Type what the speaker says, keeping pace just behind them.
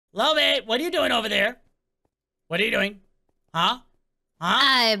Lolbit, what are you doing over there? What are you doing? Huh?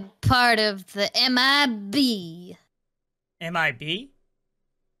 I'm part of the MIB. MIB?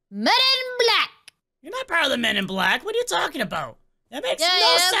 Men in Black. You're not part of the Men in Black. What are you talking about? That makes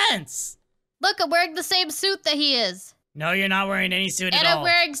no sense. Look, I'm wearing the same suit that he is. No, you're not wearing any suit at all. And I'm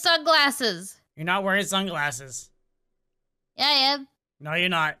wearing sunglasses. You're not wearing sunglasses. Yeah, I am. No, you're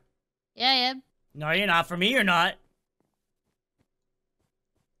not. Yeah, I am. No, you're not. For me, you're not.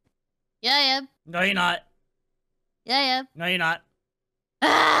 Yeah, I am. No, you're not. Yeah, I am. No, you're not.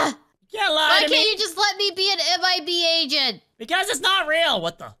 Ah! You can't lie to me. Why can't you just let me be an MIB agent? Because it's not real.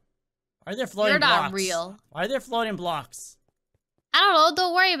 What the? Why are there floating blocks? You're not real. Why are there floating blocks? I don't know.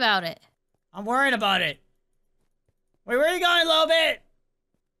 Don't worry about it. I'm worried about it. Wait, where are you going, Lolbit?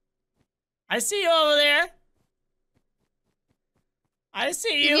 I see you over there. I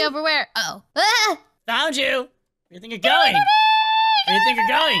see you. You over where? Oh. Ah! Found you. Where do you think you're going? Where do you think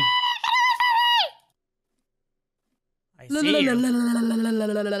you're going? I see you.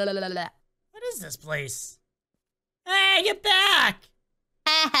 What is this place? Hey, get back!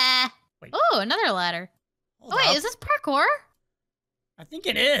 Wait. Oh, another ladder. Hold Wait, up. is this parkour? I think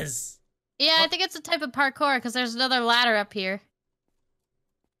it is. Yeah, I think it's a type of parkour because there's another ladder up here.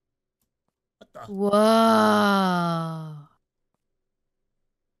 What the? Whoa.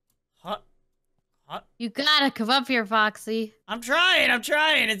 Huh? You gotta come up here, Foxy. I'm trying.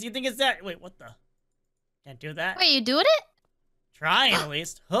 You think it's that? Wait, what the? Can't do that? Wait, you doing it? Trying at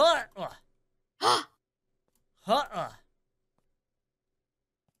least. Huh. Huh. Huh.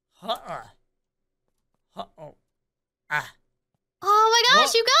 Huh. Oh. Ah. Oh my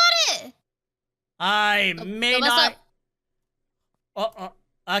gosh, you got it! I may not.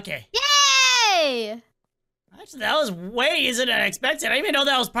 Okay. Yay! Actually, that was way easier than I expected. I didn't even know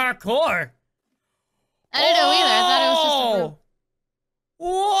that was parkour. I didn't know either. I thought it was just a room.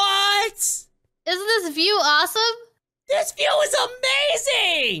 What? Isn't this view awesome? This view is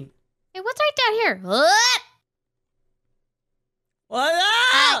amazing! Hey, what's right down here? What? What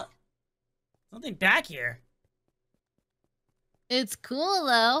up? Something back here. It's cool,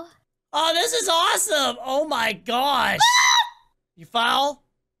 though. Oh, this is awesome! Oh my gosh! You foul?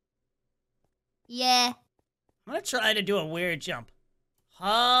 Yeah. I'm gonna try to do a weird jump. Oh,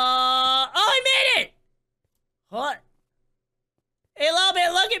 I made it! What? Hey,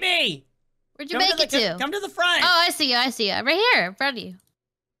 Lolbit, look at me! Where'd you make it to? Come to the front! Oh, I see you. I see you. I'm right here in front of you.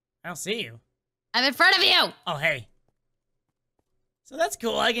 I don't see you. I'm in front of you! Oh, hey. So that's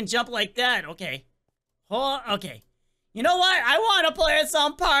cool. I can jump like that. Okay. Oh, okay. You know what? I want to play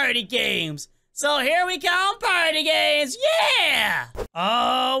some party games. So here we come, party games. Yeah!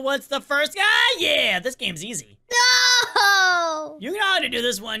 Oh, what's the first guy? Yeah, this game's easy. No! You know how to do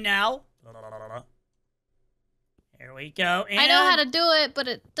this one now. Here we go. And I know how to do it, but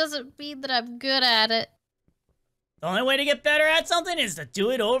it doesn't mean that I'm good at it. the only way to get better at something is to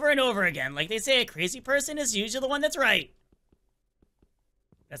do it over and over again. Like they say, a crazy person is usually the one that's right.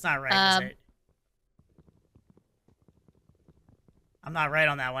 That's not right, is it? I'm not right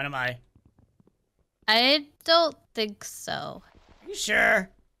on that one, am I? I don't think so. Are you sure?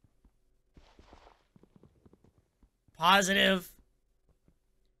 Positive?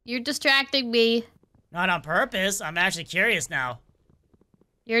 You're distracting me. Not on purpose. I'm actually curious now.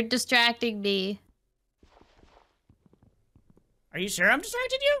 You're distracting me. Are you sure I'm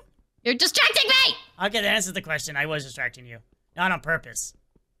distracting you? You're distracting me! Okay, that answers the question. I was distracting you. Not on purpose.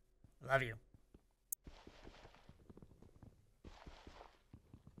 I love you.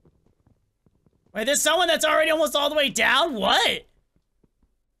 Wait, there's someone that's already almost all the way down? What?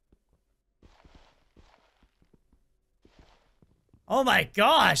 Oh my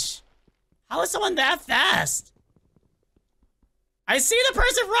gosh. How is someone that fast? I see the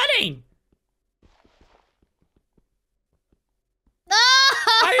person running! No!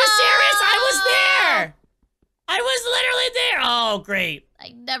 Are you serious? I was there! I was literally there! Oh, great. I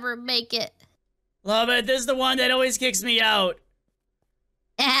never make it. Love it. This is the one that always kicks me out.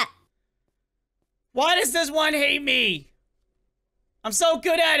 Why does this one hate me? I'm so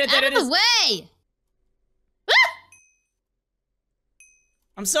good at it that Out of the way!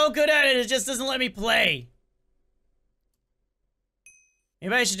 I'm so good at it, it just doesn't let me play.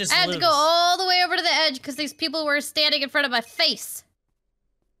 Maybe I should just I had lose. to go all the way over to the edge because these people were standing in front of my face.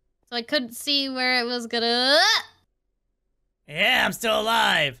 So I couldn't see where it was gonna... Yeah, I'm still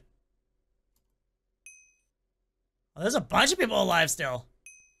alive. Oh, there's a bunch of people alive still.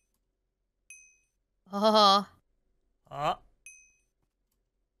 Oh. Oh.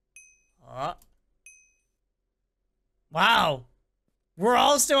 Oh. Wow. We're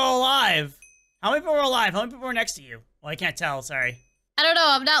all still alive. How many people are alive? How many people are next to you? Well, I can't tell, sorry. I don't know.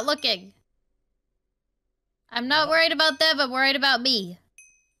 I'm not looking. I'm not worried about them. I'm worried about me.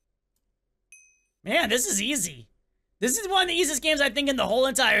 Man, this is easy. This is one of the easiest games I think in the whole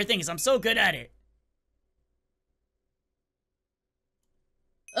entire thing, because I'm so good at it.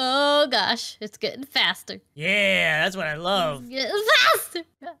 Oh gosh, it's getting faster. Yeah, that's what I love. It's getting faster.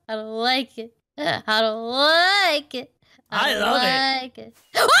 I don't like it. I don't like it. I love it.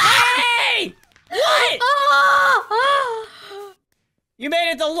 Hey! What? You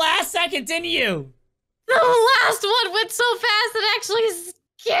made it the last second, didn't you? The last one went so fast it actually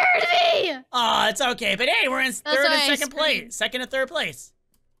scared me. Oh, it's okay. But hey, we're in third and second place. Second and third place.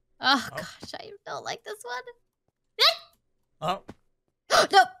 Oh gosh, I don't like this one. Oh.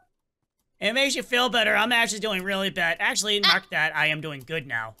 Nope. It makes you feel better. I'm actually doing really bad. Actually, mark that. I am doing good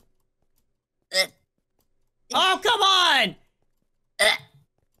now. Oh, come on!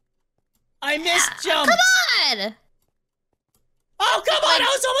 I missed jump. Come on! Oh, come on! I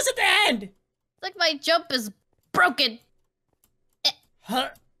was almost at the end! It's like my jump is broken. Huh.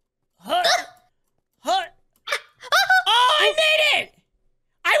 Oh, I made it!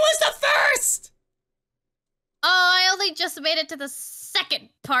 I was the first! Oh, I only just made it to the second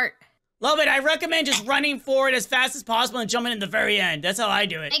part. Love it. I recommend just running forward as fast as possible and jumping in the very end. That's how I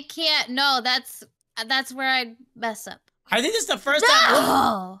do it. I can't. No, that's where I mess up. I think this is the first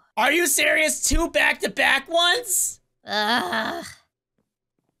time. Are you serious? 2 back-to-back ones? I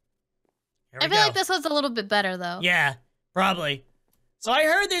feel like this one's a little bit better, though. Yeah, probably. So I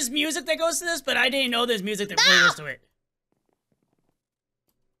heard there's music that goes to this, but I didn't know there's music that really goes to it.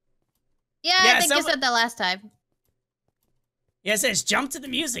 Yeah, I think you said that last time. Yeah, it says jump to the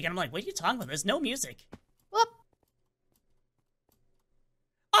music, and I'm like, what are you talking about? There's no music. Whoop.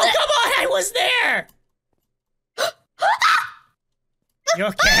 Oh, come on! I was there! You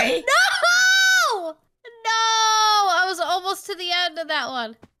okay? No! No! I was almost to the end of that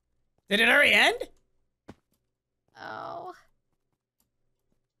one. Did it already end? Oh.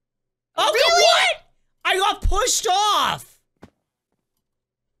 Oh, really? What? I got pushed off!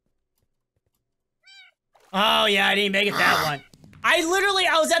 Oh, yeah, I didn't make it that one. I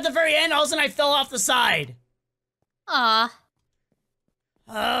was at the very end, all of a sudden I fell off the side. Aw.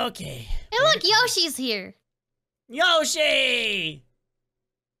 Okay. Hey, look, Yoshi's here. Yoshi!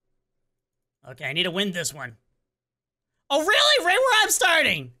 Okay, I need to win this one. Oh, really? Right where I'm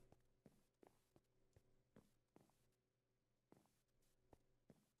starting?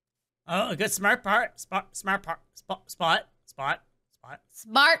 Oh, a good smart part. Spot. Smart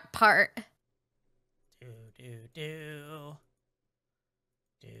part. Do.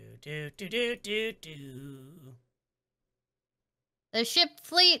 The ship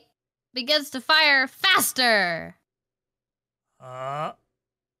fleet begins to fire faster. Oh,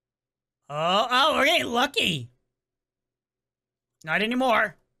 we're getting lucky. Not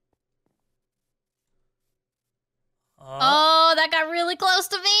anymore. Oh, that got really close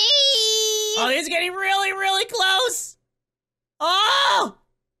to me. Oh, he's getting really, really close. Oh,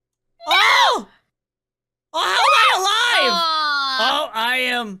 how am I alive? Oh, I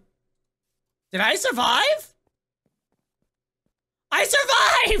am. Did I survive? I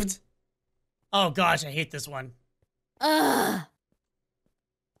survived! Oh gosh, I hate this one. Ugh.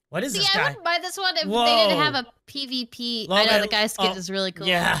 What is this guy? I wouldn't buy this one if they didn't have a PvP. I know the guy's skin is really cool.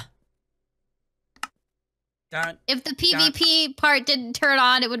 Yeah. If the PvP part didn't turn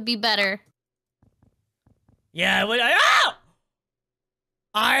on, it would be better. Yeah, it would.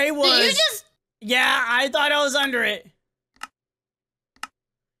 I was. Did you just? Yeah, I thought I was under it.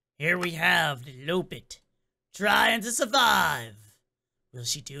 Here we have the Lolbit trying to survive. Will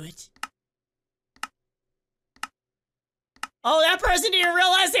she do it? Oh, that person didn't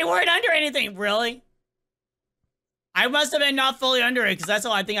realize they weren't under anything. Really? I must have been not fully under it, because that's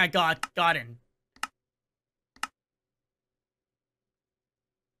all I think I got in.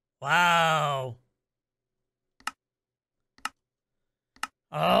 Wow.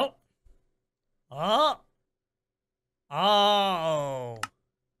 Oh.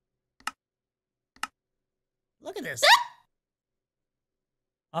 Look at this.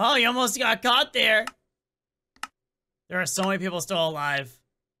 Oh, you almost got caught there. There are so many people still alive.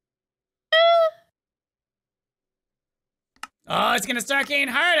 Oh, it's gonna start getting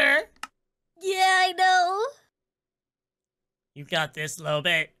harder. Yeah, I know. You got this,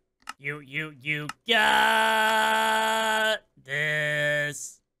 Lolbit. You got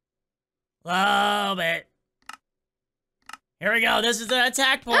this. Lolbit. Here we go. This is the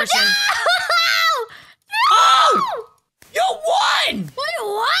attack portion. No! Oh! You won! Wait,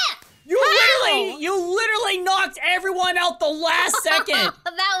 what? You literally knocked everyone out the last second.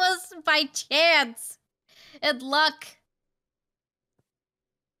 That was by chance and luck.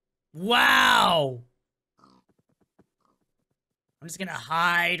 Wow. I'm just gonna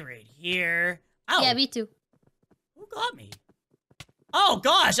hide right here. Ow. Yeah, me too. Who got me? Oh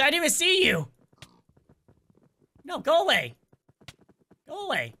gosh, I didn't even see you. No, go away. Go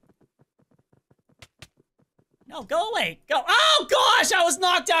away. No, go away. Go. Oh gosh, I was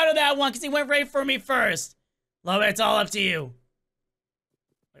knocked out of that one because he went right for me first. Love it, it's all up to you.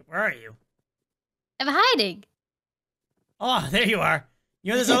 Wait, where are you? I'm hiding. Oh, there you are.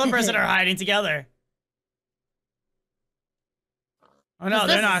 You and this other person are hiding together. Oh no,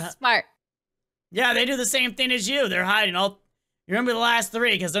 they're not. Smart. Yeah, they do the same thing as you. They're hiding. You're gonna be the last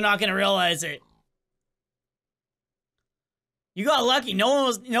three because they're not gonna realize it. You got lucky.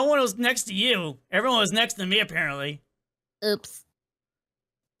 No one was next to you. Everyone was next to me apparently. Oops.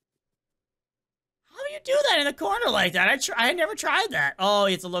 How do you do that in the corner like that? I never tried that. Oh,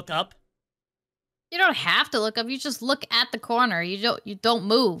 you have to look up. You don't have to look up. You just look at the corner. You don't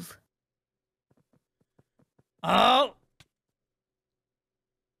move. Oh.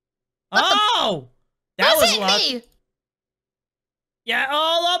 Oh! That was luck. Me? Yeah,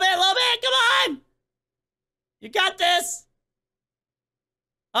 oh, a little bit, come on! You got this!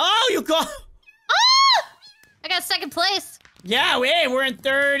 Oh, you got... Ah! I got second place. Yeah, we're in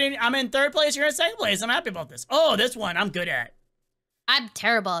third, and I'm in third place, you're in second place. I'm happy about this. Oh, this one I'm good at. I'm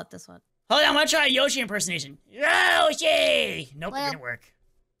terrible at this one. Hold on, I'm gonna try a Yoshi impersonation. Yoshi! Nope, Well, it didn't work.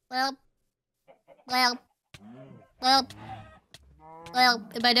 Well,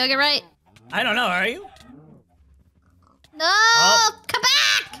 am I doing it right? I don't know, are you? No! Oh. Come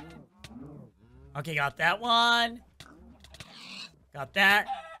back! Okay, got that one. Got that.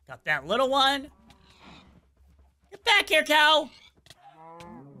 Got that little one. Get back here, cow!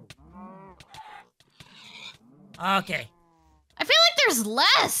 Okay. I feel like there's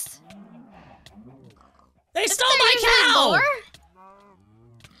less. They Isn't stole there my usually cow! more?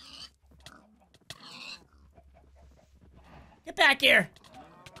 Get back here!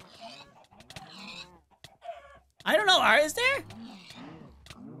 I don't know, is there?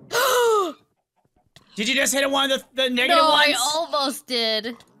 Did you just hit one of the negative No, ones? I almost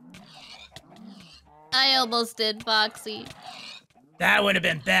did. I almost did, Foxy. That would have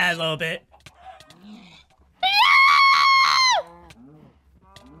been bad a little bit.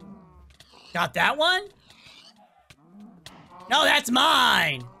 Got that one? No, that's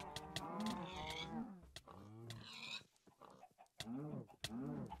mine!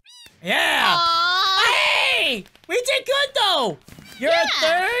 Yeah! Aww. Hey! We did good though! You're a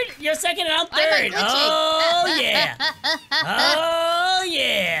third, you're second, and I'm third. Oh yeah! Oh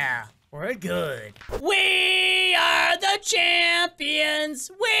yeah! We're good. We are the champions!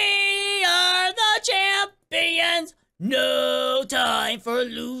 We are the champions! No time for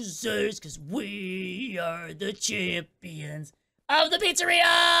losers, cause we are the champions of the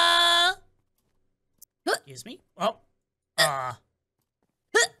pizzeria! Excuse me? Oh.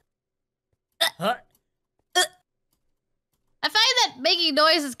 I find that making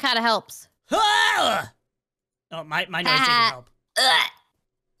noises kind of helps. Oh, my noise didn't help.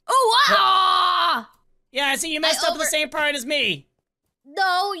 Oh, wow! Yeah, see, you messed up the same part as me.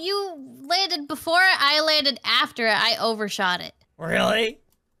 No, you landed before it, I landed after it. I overshot it. Really?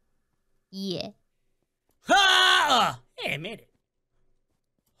 Yeah. Hey, I made it.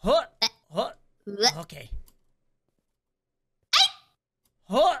 Okay.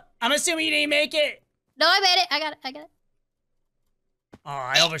 I'm assuming you didn't make it. No, I made it. I got it. Oh,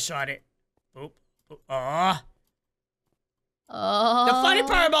 I overshot it. Oop. Oh. Oh. The funny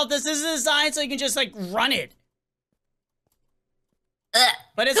part about this is designed so you can just, like, run it.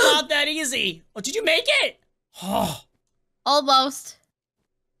 But it's not that easy. Oh, did you make it? Oh. Almost.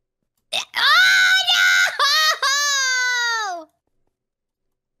 Oh, no!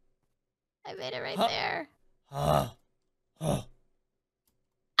 I made it right there. Oh.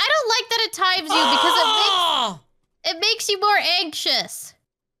 I don't like that it times you because it makes you more anxious.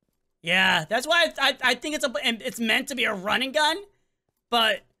 Yeah, that's why I think it's meant to be a running gun,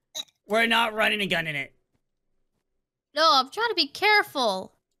 but we're not running a gun in it. No, I'm trying to be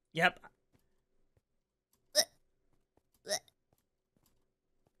careful. Yep.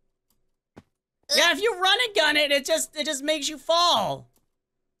 Yeah, if you run and gun it, it just makes you fall.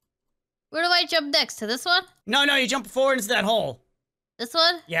 Where do I jump next? To this one? No, you jump forward into that hole. This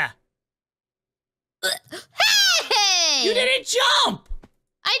one? Yeah. Hey! You didn't jump!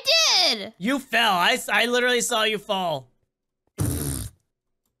 I did! You fell. I literally saw you fall.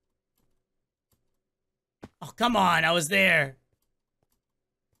 Oh, come on. I was there.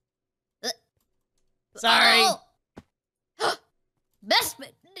 Sorry. Oh. You messed me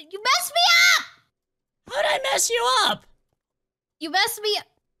up! How'd I mess you up? You messed me up.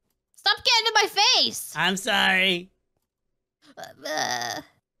 Stop getting in my face! I'm sorry. Uh,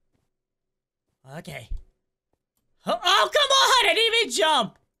 Okay. Oh, come on! I didn't even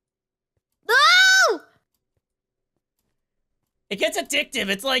jump! No! It gets addictive.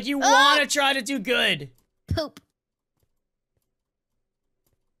 It's like you want to try to do good. Poop.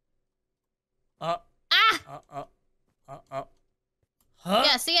 Huh?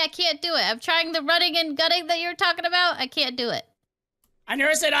 Yeah, see, I can't do it. I'm trying the running and gutting that you're talking about. I can't do it. I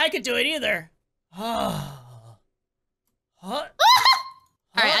never said I could do it either. Huh? All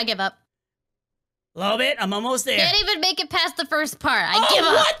right, I give up. Lolbit, I'm almost there. Can't even make it past the first part. I give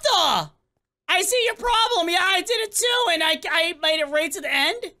up. What the? I see your problem. Yeah, I did it too, and I made it right to the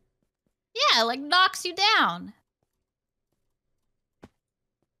end. Yeah, like knocks you down.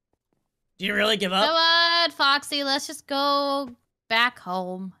 Do you really give up? Come on, Foxy. Let's just go back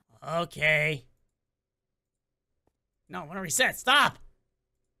home. Okay. No, I want to reset. Stop.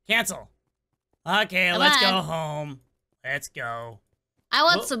 Cancel. Okay, let's go home. Let's go. I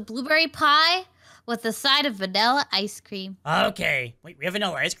want some blueberry pie with a side of vanilla ice cream. Okay. Wait, we have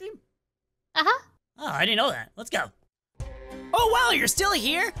vanilla ice cream? Uh-huh. Oh, I didn't know that. Let's go. Oh, wow, you're still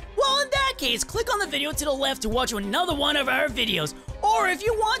here? Well, in that case, click on the video to the left to watch another one of our videos. Or if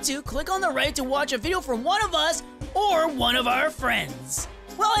you want to, click on the right to watch a video from one of us or one of our friends.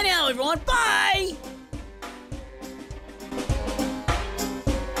 Well, anyhow, everyone, bye!